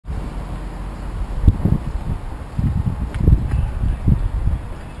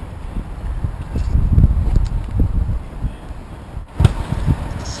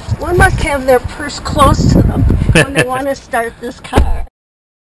must have their purse close to them when they want to start this car.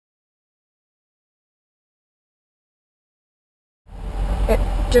 It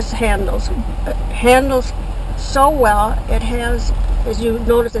just handles so well. It has, as you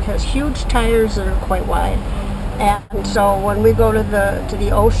notice, it has huge tires that are quite wide. And so when we go to the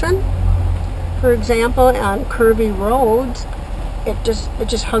ocean, for example, on curvy roads, it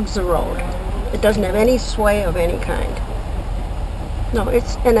just hugs the road. It doesn't have any sway of any kind. No, if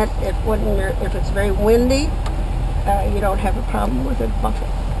it's very windy, you don't have a problem with it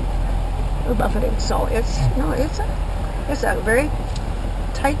buffeting. So it's a very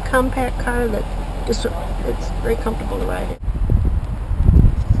tight, compact car that it's very comfortable to ride in.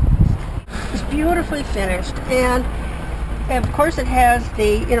 It's beautifully finished, and of course it has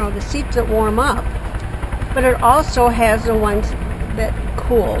the seats that warm up, but it also has the ones that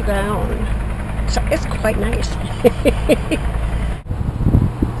cool down. So it's quite nice.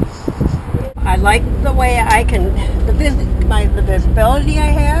 I like the way the visibility I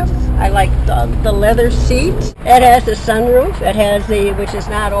have. I like the leather seats. It has the sunroof. It has which is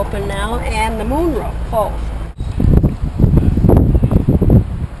not open now, and the moonroof, both.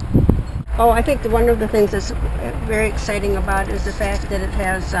 Oh, I think one of the things that's very exciting about it is the fact that it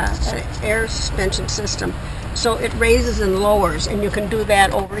has an air suspension system. So it raises and lowers, and you can do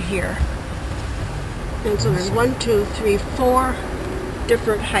that over here. And so there's 1, 2, 3, 4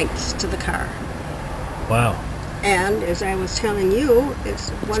 different heights to the car. Wow. And as I was telling you,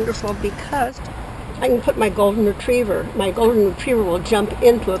 it's wonderful because I can put my golden retriever. My golden retriever will jump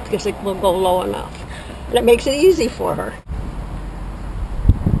into it because it will go low enough. And it makes it easy for her.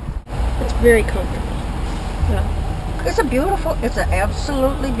 It's very comfortable. Yeah. It's an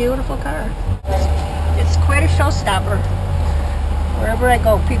absolutely beautiful car. It's quite a showstopper. Wherever I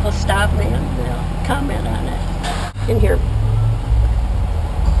go, people stop me and they'll comment on it. In here.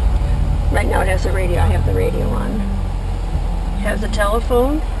 Right now it has the radio. I have the radio on. It has a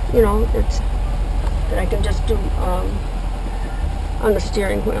telephone, that I can just do on the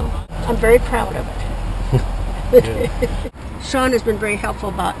steering wheel. I'm very proud of it. Sean has been very helpful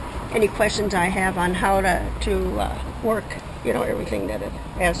about any questions I have on how to work, everything that it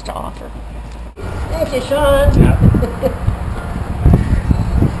has to offer. Thank you, Sean. Yeah.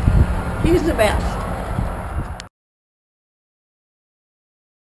 He's the best.